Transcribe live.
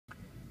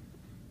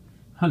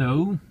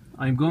Hello,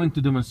 I'm going to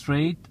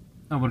demonstrate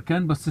our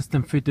CAN-Bus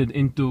system fitted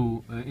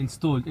into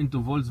installed into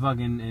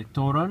Volkswagen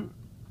Touran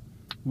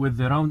with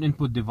the round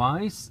input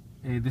device.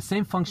 The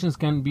same functions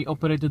can be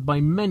operated by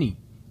many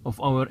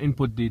of our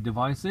input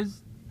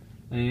devices.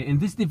 In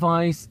this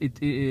device,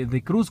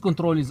 the cruise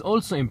control is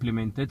also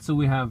implemented, so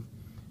we have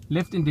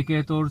left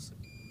indicators,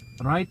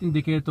 right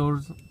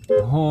indicators,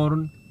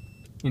 horn,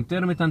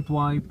 intermittent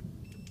wipe,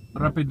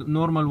 rapid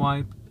normal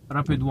wipe,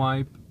 rapid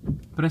wipe,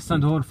 press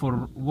and hold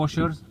for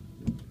washers,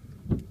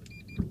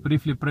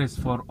 briefly press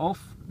for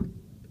off.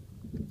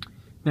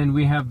 Then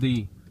we have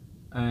the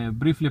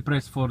briefly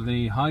press for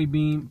the high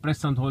beam,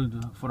 press and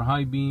hold for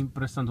high beam,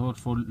 press and hold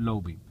for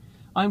low beam.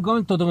 I'm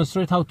going to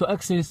demonstrate how to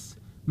access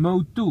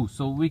mode 2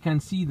 so we can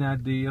see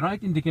that the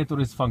right indicator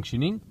is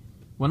functioning.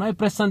 When I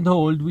press and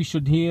hold, we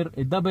should hear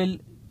a double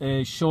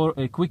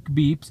quick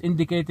beeps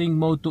indicating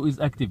mode 2 is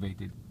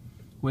activated.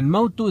 When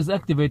mode 2 is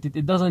activated,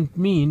 it doesn't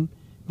mean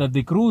that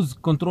the cruise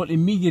control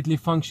immediately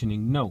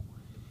functioning. No,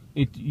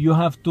 you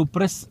have to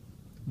press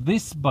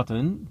this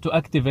button to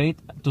activate,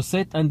 to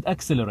set and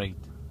accelerate.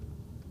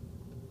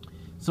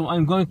 So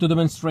I'm going to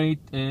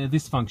demonstrate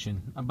this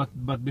function,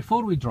 but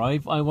before we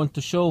drive, I want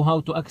to show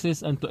how to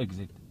access and to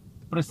exit.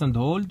 Press and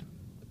hold,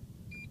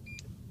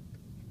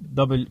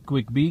 double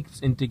quick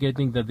beeps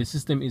indicating that the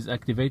system is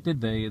activated,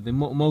 the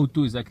mode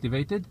 2 is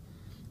activated.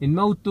 In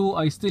mode 2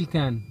 I still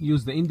can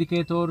use the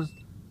indicators,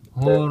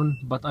 horn,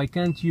 but I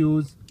can't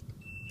use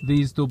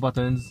these two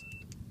buttons.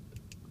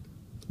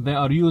 They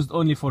are used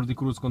only for the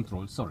cruise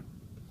control, sorry.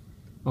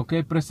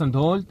 Okay, press and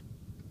hold,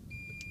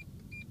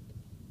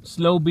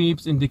 slow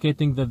beeps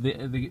indicating that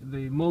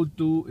the mode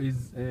 2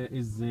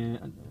 is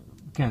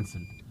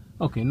cancelled.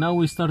 Okay, now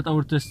we start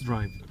our test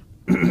drive.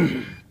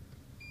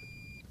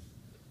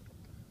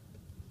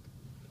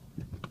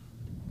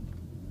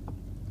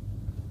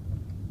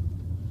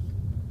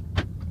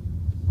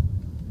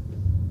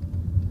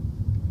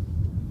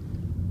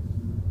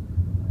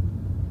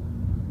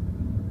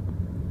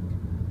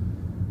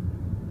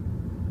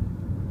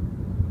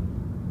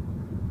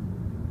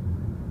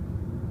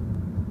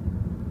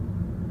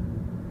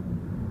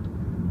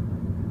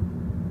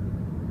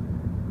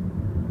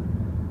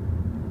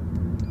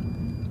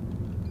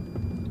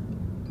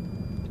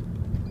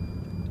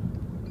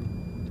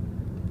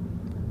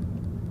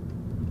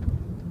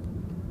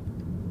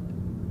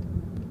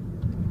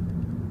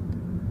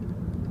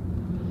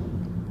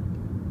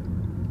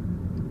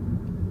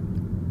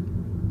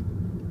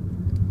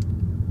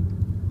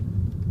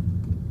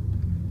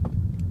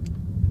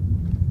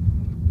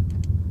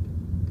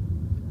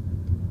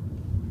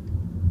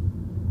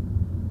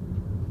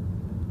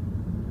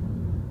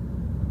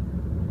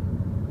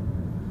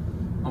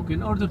 Okay,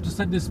 in order to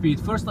set the speed,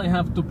 first I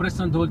have to press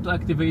and hold to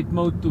activate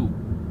mode 2.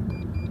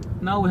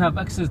 Now we have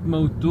accessed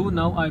mode 2.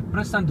 Now I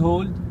press and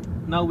hold.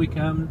 Now we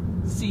can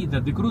see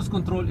that the cruise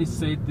control is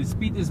set, the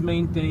speed is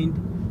maintained.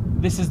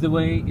 This is the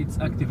way it's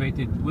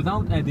activated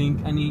without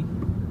adding any,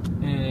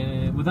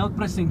 without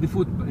pressing the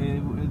foot,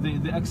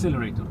 the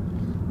accelerator.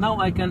 Now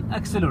I can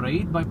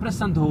accelerate by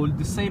press and hold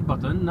the same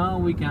button. Now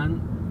we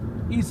can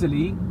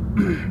easily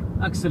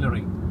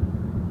accelerate.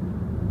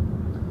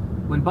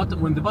 When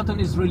the button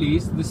is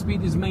released, the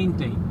speed is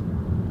maintained.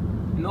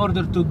 In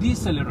order to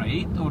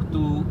decelerate or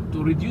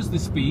to reduce the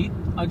speed,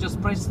 I just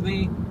press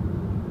the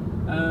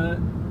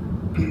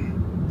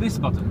this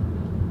button.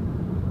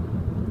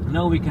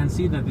 Now we can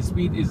see that the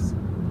speed is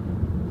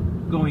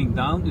going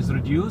down, is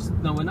reduced.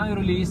 Now when I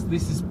release,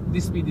 this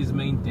speed is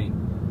maintained.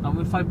 Now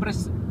if I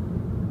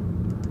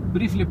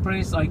briefly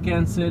press, I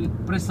cancel,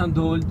 press and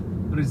hold,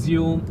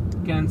 resume,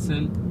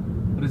 cancel,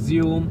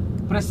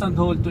 resume, press and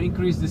hold to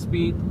increase the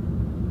speed.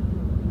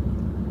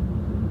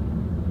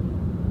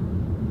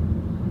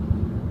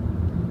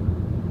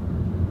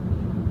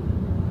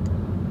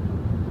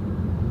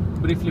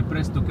 Briefly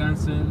press to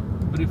cancel,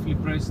 briefly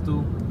press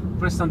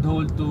and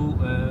hold to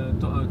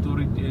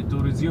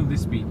resume the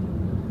speed.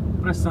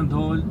 Press and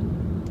hold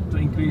to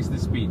increase the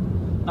speed.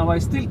 Now I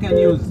still can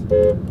use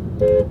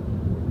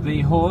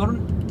the horn,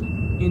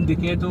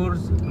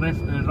 indicators,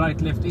 right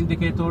left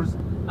indicators,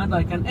 and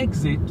I can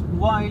exit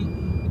while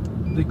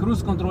the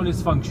cruise control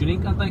is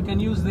functioning, and I can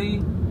use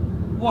the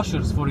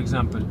washers, for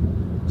example.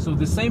 So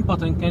the same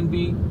button can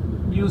be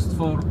used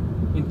for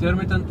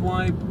intermittent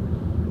wipe,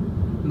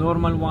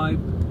 normal wipe,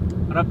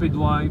 rapid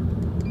wipe,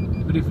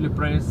 briefly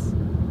press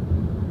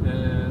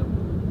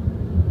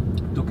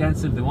to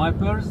cancel the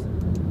wipers,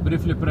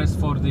 briefly press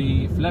for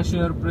the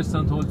flasher, press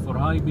and hold for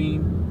high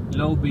beam,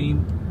 low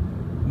beam,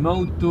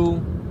 mode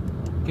 2,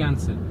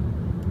 cancel,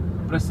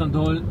 press and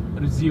hold,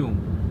 resume,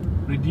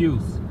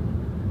 reduce,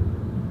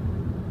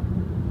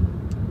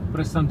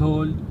 press and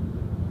hold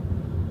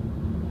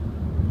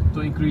to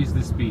increase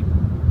the speed.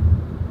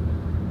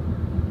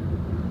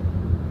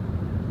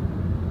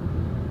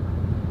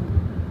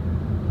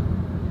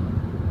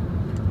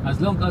 As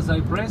long as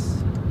I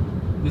press,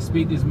 the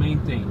speed is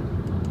maintained.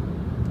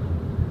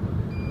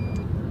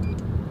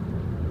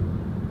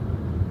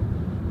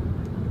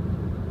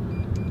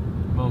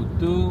 Mode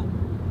 2,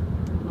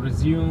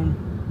 resume,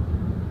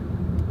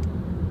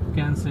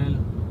 cancel,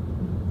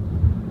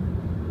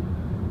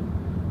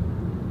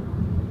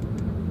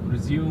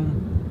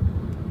 resume,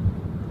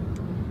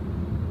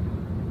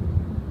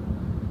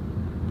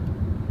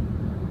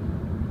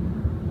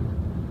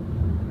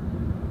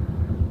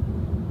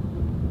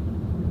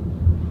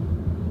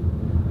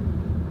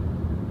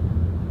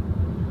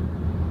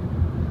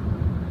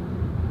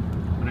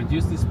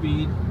 reduce the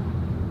speed,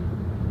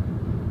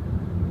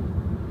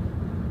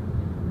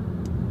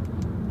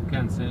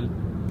 cancel,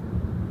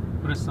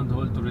 press and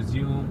hold to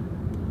resume,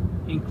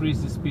 increase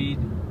the speed,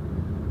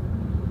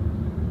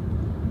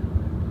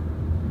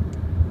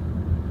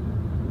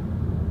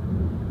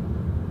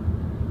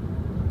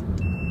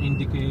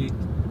 indicate,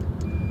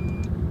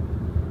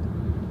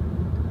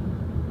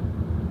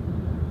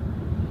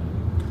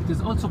 it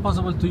is also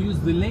possible to use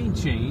the lane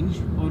change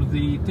or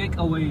the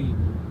takeaway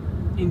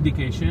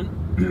indication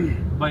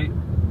by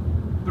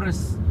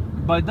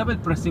double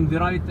pressing the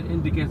right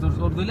indicators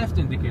or the left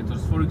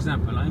indicators. For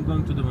example, I'm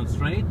going to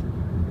demonstrate.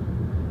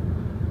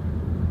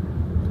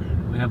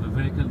 We have a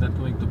vehicle that's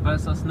going to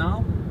pass us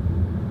now.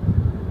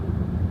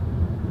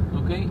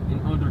 Okay,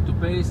 in order to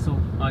pass, so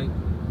I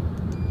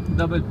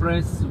double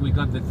press. We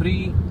got the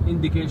 3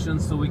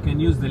 indications, so we can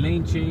use the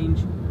lane change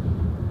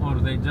or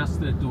they just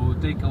to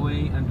take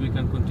away, and we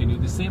can continue.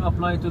 The same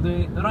apply to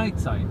the right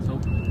side. So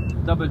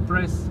double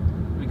press,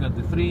 we got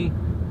the 3,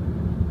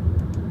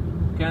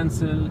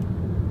 cancel,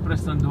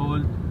 press and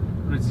hold,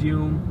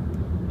 resume,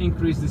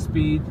 increase the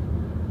speed,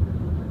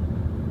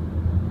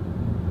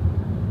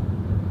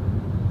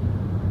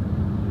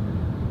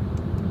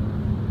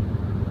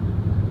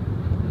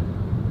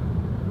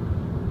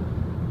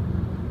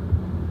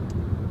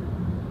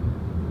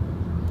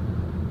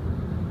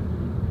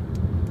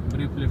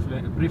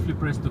 briefly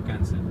press to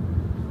cancel.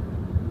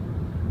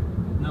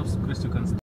 Now press to cancel.